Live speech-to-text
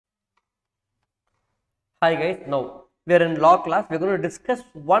Hi guys, now we are in law class. We are going to discuss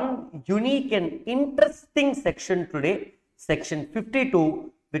one unique and interesting section today, section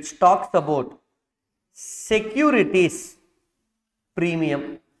 52, which talks about securities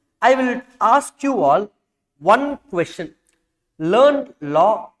premium. I will ask you all one question. Learn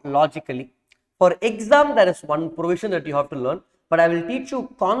law logically. For exam, there is one provision that you have to learn, but I will teach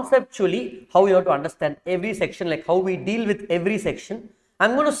you conceptually how you have to understand every section, like how we deal with every section.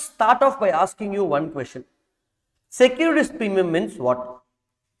 I'm going to start off by asking you one question. Securities premium means what?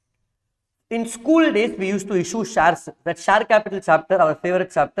 In school days, we used to issue shares. That share capital chapter, our favorite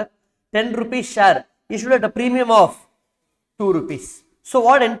chapter, 10 rupees share issued at a premium of 2 rupees. So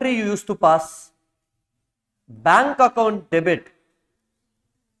what entry you used to pass? Bank account debit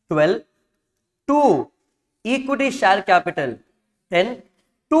 12, 2 equity share capital 10,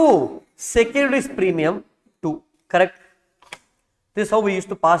 2 securities premium 2. Correct? This is how we used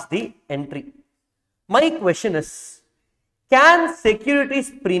to pass the entry. My question is, can securities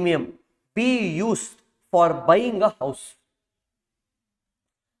premium be used for buying a house?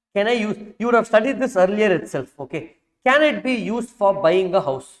 Can I use, you would have studied this earlier itself, okay? Can it be used for buying a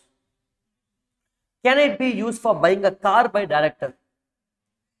house? Can it be used for buying a car by director?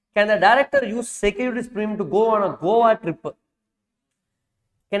 Can the director use securities premium to go on a Goa trip?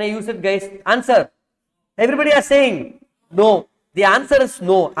 Can I use it, guys? Answer. Everybody are saying no. The answer is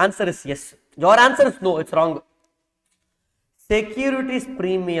no. Answer is yes. Your answer is no. It's wrong. Securities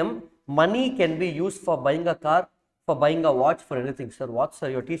premium money can be used for buying a car, for buying a watch, for anything. Sir, what, sir?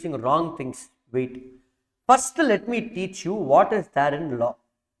 You're teaching wrong things. Wait. First, let me teach you what is there in law.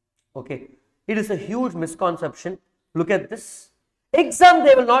 Okay. It is a huge misconception. Look at this. Exam,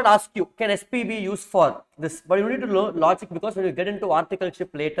 they will not ask you, can SP be used for this? But you need to learn logic, because when you get into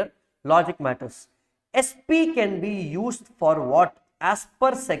articleship later, logic matters. SP can be used for what? As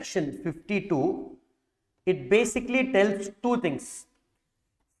per section 52, it basically tells two things.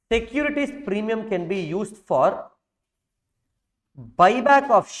 Securities premium can be used for buyback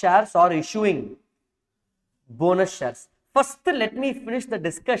of shares or issuing bonus shares. First, let me finish the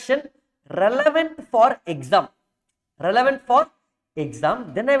discussion relevant for exam. Relevant for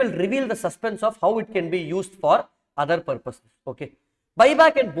exam. Then I will reveal the suspense of how it can be used for other purposes. Okay.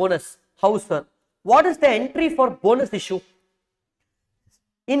 Buyback and bonus. How, sir? What is the entry for bonus issue?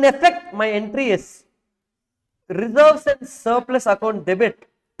 In effect, my entry is reserves and surplus account debit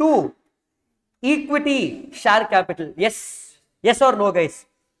to equity share capital. Yes. Yes or no, guys?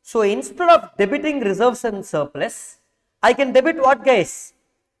 So instead of debiting reserves and surplus, I can debit what, guys?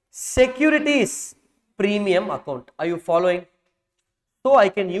 Securities premium account. Are you following? So I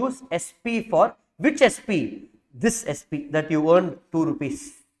can use SP for which SP? This SP that you earned 2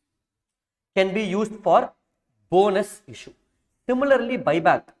 rupees can be used for bonus issue. Similarly,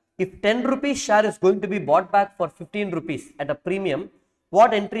 buyback. If 10 rupees share is going to be bought back for 15 rupees at a premium,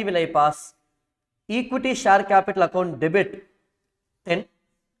 what entry will I pass? Equity share capital account debit 10.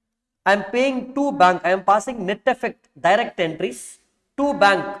 I am paying to bank. I am passing net effect direct entries to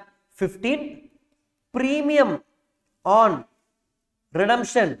bank 15. Premium on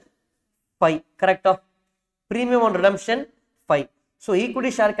redemption 5. Correct? Premium on redemption 5. So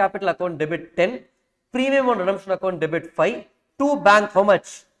equity share capital account debit 10. Premium on redemption account debit 5. To bank how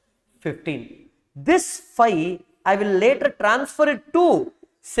much? 15. This 5 I will later transfer it to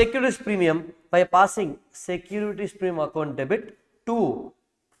securities premium by passing securities premium account debit to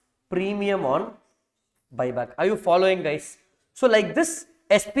premium on buyback. Are you following, guys? So like this,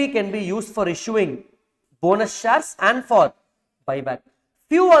 SP can be used for issuing bonus shares and for buyback.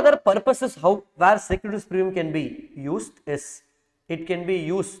 Few other purposes how where securities premium can be used is it can be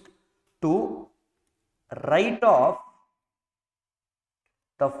used to write off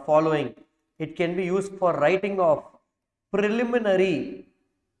the following. It can be used for writing off preliminary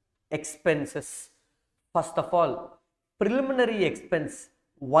expenses. First of all, preliminary expense.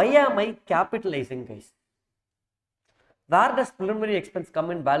 Why am I capitalizing, guys? Where does preliminary expense come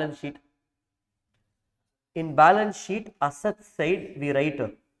in balance sheet? In balance sheet asset side, we write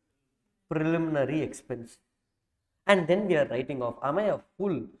a preliminary expense. And then we are writing off. Am I a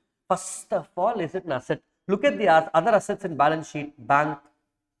fool? First of all, is it an asset? Look at the other assets in balance sheet. Bank,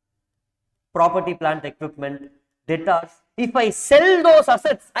 property, plant, equipment, debtors. If I sell those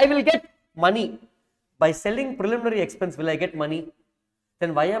assets, I will get money. By selling preliminary expense, will I get money?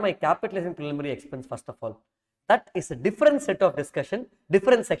 Then why am I capitalizing preliminary expense first of all? That is a different set of discussion,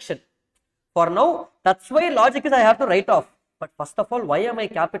 different section. For now, that's why logic is I have to write off. But first of all, why am I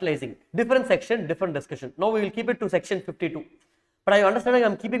capitalizing? Different section, different discussion. Now we will keep it to section 52. But I understand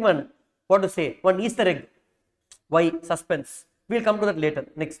I'm keeping one, what to say, one Easter egg. Why? Suspense. We'll come to that later.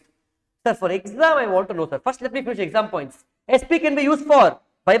 Next. Sir, for exam, I want to know, sir. First, let me finish exam points. SP can be used for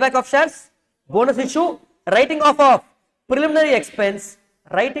buyback of shares, bonus issue, writing off of preliminary expense,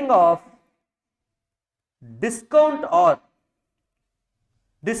 writing off discount on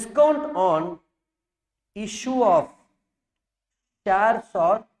issue of shares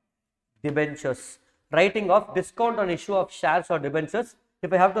or debentures. Writing off discount on issue of shares or debentures.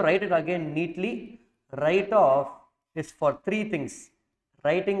 If I have to write it again neatly, write off is for three things.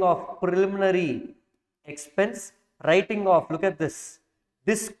 Writing off preliminary expense, writing off, look at this,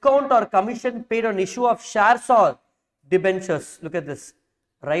 discount or commission paid on issue of shares or debentures. Look at this,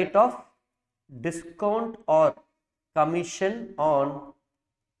 write off discount or commission on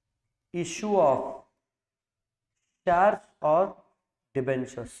issue of shares or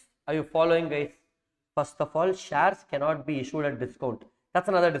debentures. Are you following, guys? First of all, shares cannot be issued at discount. That's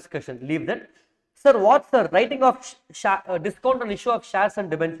another discussion. Leave that. Sir, what, sir? Writing of discount on issue of shares and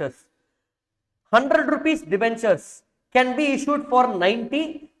debentures. 100 rupees debentures can be issued for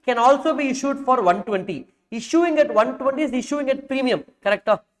 90, can also be issued for 120. Issuing at 120 is issuing at premium, correct?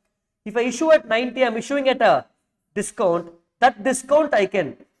 If I issue at 90, I am issuing at a discount. That discount I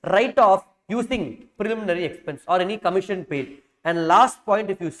can write off using preliminary expense or any commission paid. And last point,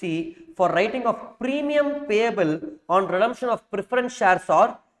 if you see, for writing of premium payable on redemption of preference shares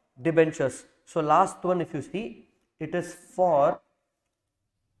or debentures. So last one, if you see, it is for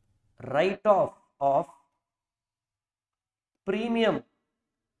write-off of premium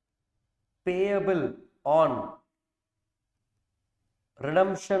payable on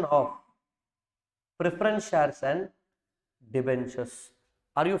redemption of preference shares and debentures.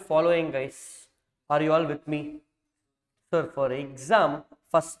 Are you following, guys? Are you all with me? Sir, for exam,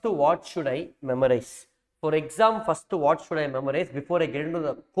 first what should I memorize? For exam, first what should I memorize before I get into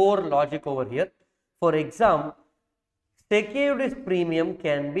the core logic over here? For exam, securities premium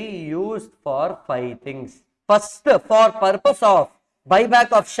can be used for 5 things. First, for purpose of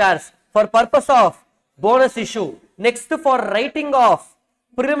buyback of shares, for purpose of bonus issue. Next, for writing off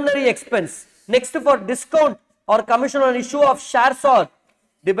preliminary expense. Next, for discount or commission on issue of shares or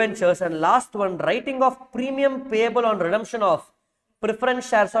debentures. And last one, writing off premium payable on redemption of preference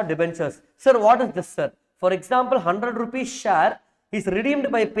shares or debentures. Sir, what is this, sir? For example, 100 rupees share is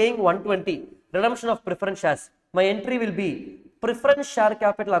redeemed by paying 120. Redemption of preference shares. My entry will be preference share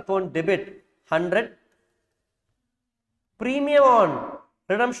capital account debit 100. Premium on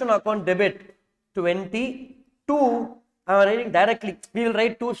redemption account debit 20. 2, I am writing directly. We will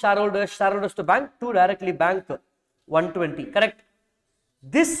write 2 shareholders to bank, 2 directly bank 120. Correct?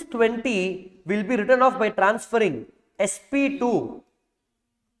 This 20 will be written off by transferring SP to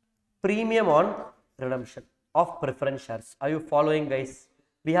premium on redemption of preference shares. Are you following, guys?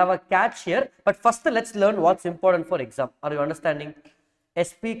 We have a catch here, but first let's learn what's important for exam. Are you understanding?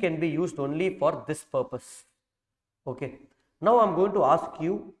 SP can be used only for this purpose. Okay. Now I'm going to ask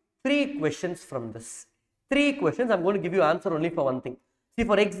you 3 questions from this. 3 questions. I'm going to give you answer only for one thing. See,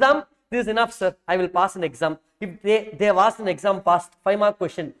 for exam, this is enough, sir. I will pass an exam. If they have asked an exam passed, 5-mark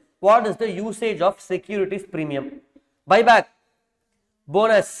question. What is the usage of securities premium? Buyback,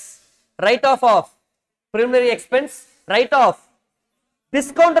 bonus, write-off of preliminary expense, write-off,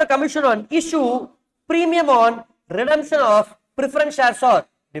 discount or commission on issue, premium on redemption of preference shares or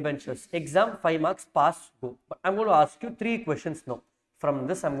debentures. Exam, 5 marks, pass, go. But I'm going to ask you 3 questions now. From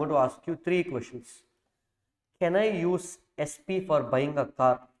this, I'm going to ask you 3 questions. Can I use SP for buying a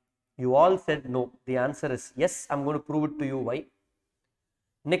car? You all said no. The answer is yes. I'm going to prove it to you why.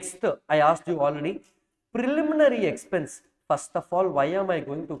 Next, I asked you already, preliminary expense. First of all, why am I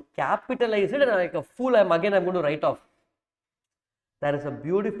going to capitalize it and like a fool I'm going to write off? There is a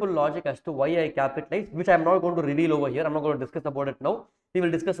beautiful logic as to why I capitalize, which I am not going to reveal over here. I'm not going to discuss about it now. We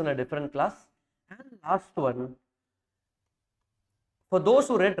will discuss in a different class. And last one, for those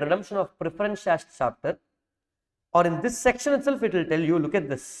who read redemption of preference shares chapter, or in this section itself, it will tell you, look at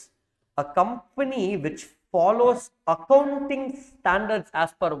this. A company which follows accounting standards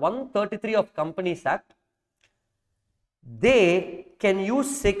as per 133 of Companies Act, they can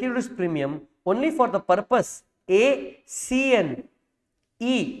use securities premium only for the purpose A, C and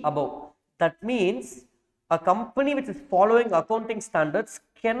E above. That means a company which is following accounting standards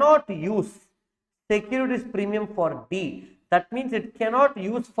cannot use securities premium for D. That means it cannot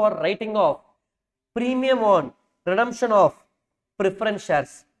use for writing off premium on redemption of preference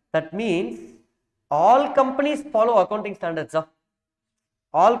shares. That means all companies follow accounting standards.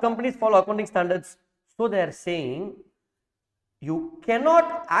 All companies follow accounting standards. So they are saying you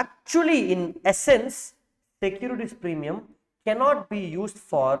cannot actually, in essence, securities premium cannot be used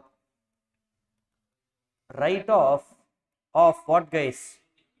for write-off of what, guys?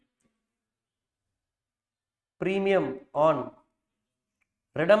 premium on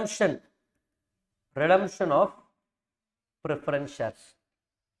redemption of preference shares.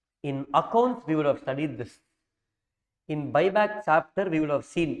 In accounts, we would have studied this. In buyback chapter, we would have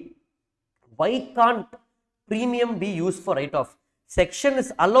seen why can't premium be used for write-off. Section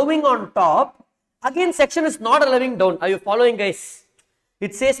is allowing on top, again section is not allowing down. Are you following, guys?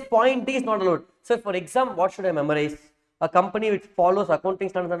 It says point D is not allowed. So for exam, what should I memorize? A company which follows accounting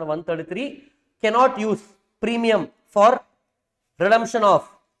standards number 133 cannot use premium for redemption of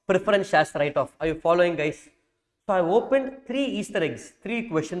preference shares write-off. Are you following, guys? So I opened 3 Easter eggs, 3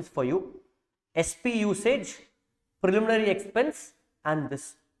 questions for you. SP usage, preliminary expense, and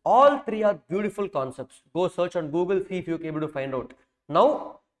this. All 3 are beautiful concepts. Go search on Google, see if you are able to find out.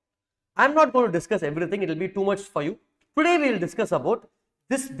 Now, I am not going to discuss everything. It will be too much for you. Today we will discuss about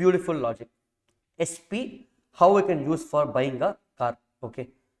this beautiful logic. SP, how we can use for buying a car. Okay.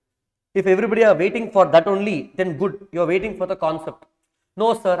 If everybody are waiting for that only, then good. You are waiting for the concept.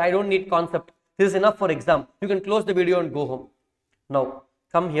 No sir, I don't need concept. This is enough for exam. You can close the video and go home. Now,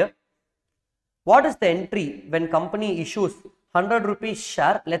 come here. What is the entry when company issues 100 rupees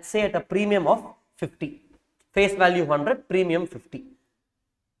share, let's say at a premium of 50. Face value 100, premium 50.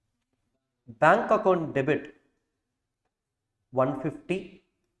 Bank account debit 150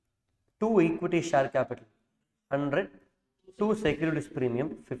 to equity share capital 100 to securities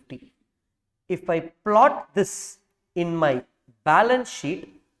premium 50. If I plot this in my balance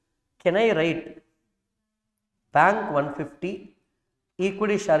sheet, can I write bank 150,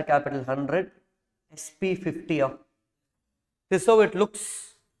 equity share capital 100, SP 50 of? This is how it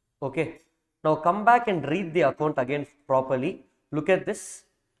looks. Okay. Now come back and read the account again properly. Look at this.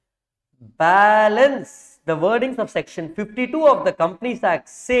 Balance. The wordings of section 52 of the Companies Act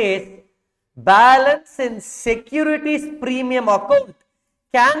says balance in securities premium account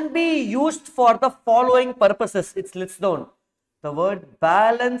can be used for the following purposes. It lists down. The word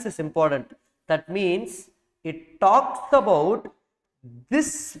balance is important. That means it talks about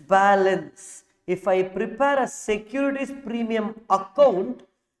this balance. If I prepare a securities premium account,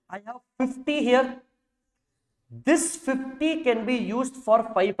 I have 50 here. This 50 can be used for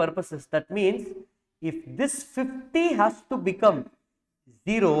 5 purposes. That means if this 50 has to become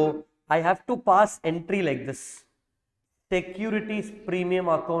 0, I have to pass entry like this. Securities premium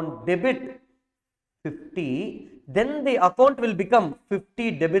account debit 50, then the account will become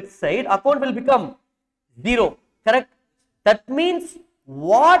 50 debit side, account will become 0, correct? That means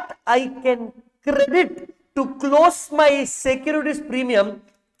what I can credit to close my securities premium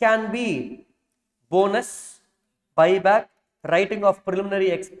can be bonus, buyback, writing of preliminary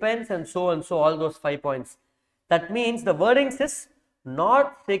expense, and so on, so all those 5 points. That means the wording says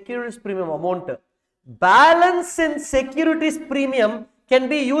not securities premium amount. Balance in securities premium can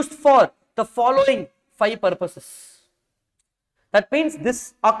be used for the following 5 purposes. That means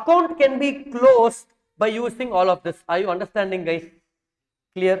this account can be closed by using all of this. Are you understanding, guys?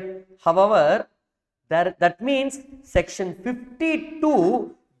 Clear? However, that means section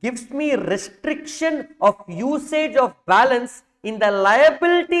 52 gives me restriction of usage of balance in the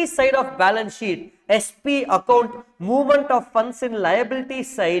liability side of balance sheet. SP account, movement of funds in liability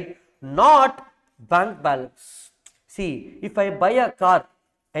side, not bank balance. See, if I buy a car,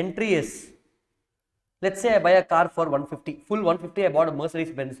 entry is, let's say I buy a car for 150, full 150, I bought a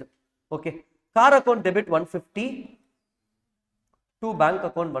Mercedes Benz. Okay, car account debit 150 to bank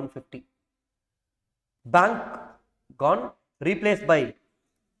account 150. Bank gone, replaced by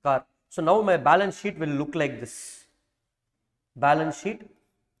car. So now my balance sheet will look like this. Balance sheet,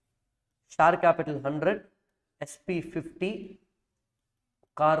 share capital 100, SP 50,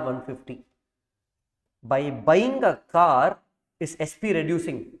 car 150. By buying a car, is SP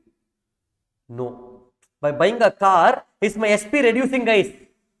reducing? No. By buying a car, is my SP reducing, guys?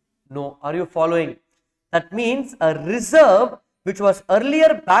 No. Are you following? That means a reserve which was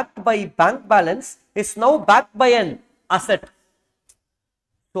earlier backed by bank balance is now backed by an asset.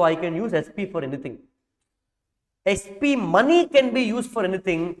 So I can use SP for anything. SP money can be used for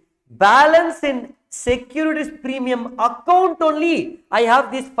anything. Balance in securities premium account only, I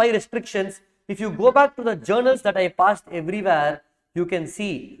have these 5 restrictions. If you go back to the journals that I passed everywhere, you can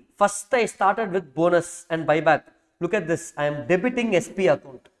see first I started with bonus and buyback. Look at this, I am debiting SP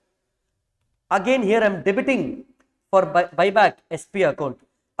account. Again here I am debiting for buyback SP account.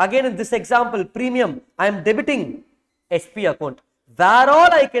 Again in this example, premium, I am debiting SP account. Where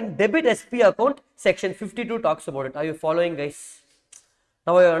all I can debit SP account, section 52 talks about it. Are you following, guys?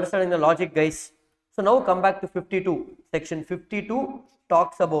 Now you are understanding the logic, guys. So now come back to 52. Section 52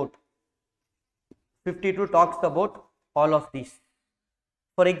 talks about all of these.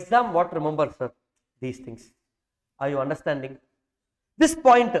 For exam, what remember, sir? These things. Are you understanding? This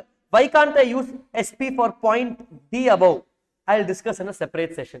point, why can't I use SP for point D above? I'll discuss in a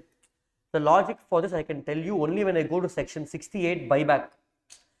separate session. The logic for this I can tell you only when I go to section 68 buyback.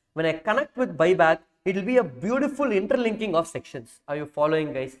 When I connect with buyback, it will be a beautiful interlinking of sections. Are you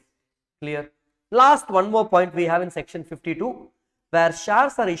following, guys? Clear? Last one more point we have in section 52, where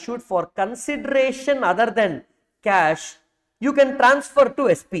shares are issued for consideration other than cash, you can transfer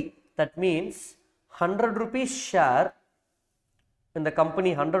to SP. That means 100 rupees share in the company,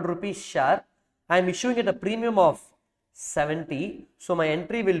 100 rupees share, I am issuing at a premium of 70. So my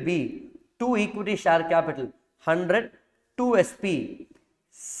entry will be 2 equity share capital 100 to SP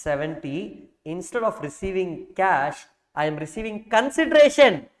 70. Instead of receiving cash, I am receiving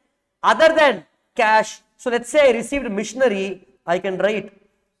consideration other than cash. So let's say I received machinery, I can write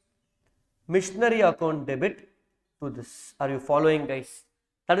machinery account debit to this. Are you following, guys?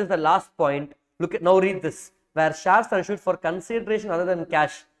 That is the last point. Look at, now read this, where shares are issued for consideration other than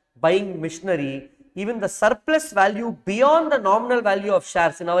cash, buying machinery, even the surplus value beyond the nominal value of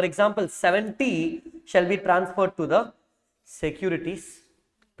shares, in our example 70, shall be transferred to the securities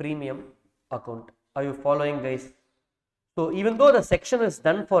premium account. Are you following, guys? So even though the section is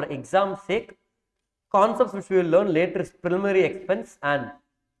done for exam sake, concepts which we will learn later is preliminary expense and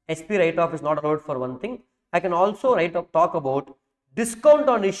SP write-off is not allowed for one thing. I can also talk about discount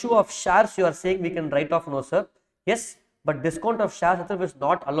on issue of shares. You are saying we can write off, no sir. Yes, but discount of shares itself is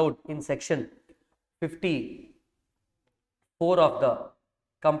not allowed in section 54 of the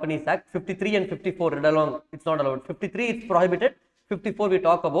Companies Act. 53 and 54 read along, it's not allowed. 53 it's prohibited. 54 we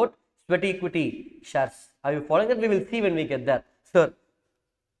talk about sweat equity shares. Are you following that? We will see when we get there. Sir,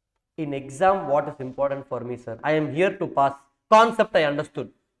 in exam what is important for me, sir? I am here to pass. Concept I understood.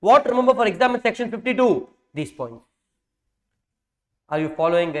 What remember for exam in section 52? These points. Are you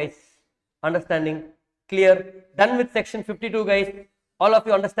following, guys? Understanding? Clear? Done with section 52, guys? All of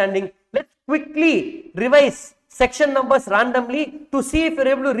you understanding? Let's quickly revise section numbers randomly to see if you're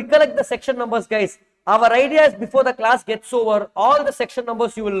able to recollect the section numbers, guys. Our idea is before the class gets over, all the section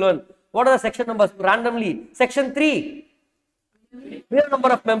numbers you will learn. What are the section numbers? Randomly. Section 3. Real number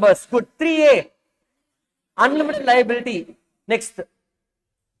of members. Good. 3A. Unlimited liability. Next.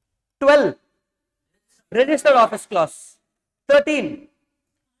 12. Registered office clause. 13.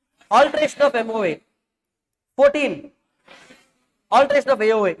 Alteration of MOA. 14. Alteration of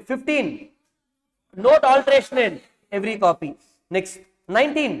AOA. 15. Note alteration in every copy. Next.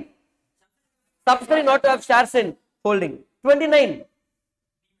 19. Subsidiary not to have shares in holding. 29.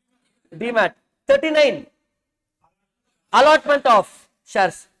 Demat. 39. Allotment of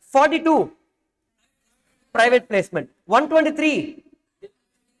shares. 42. Private placement. 123.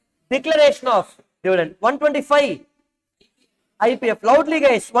 Declaration of dividend. 125. IPF. Loudly,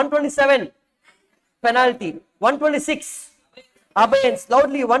 guys. 127. Penalty. 126. Abeyance.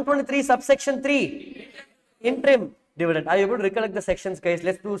 Loudly. 123 subsection 3. Interim dividend. Are you able to recollect the sections, guys?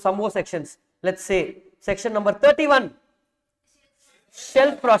 Let's do some more sections. Let's say section number 31.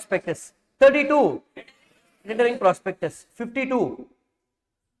 Shelf prospectus. 32. Tendering prospectus. 52.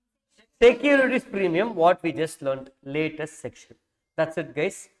 Securities premium. What we just learned. Latest section. That's it,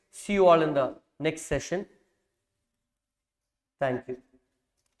 guys. See you all in the next session. Thank you.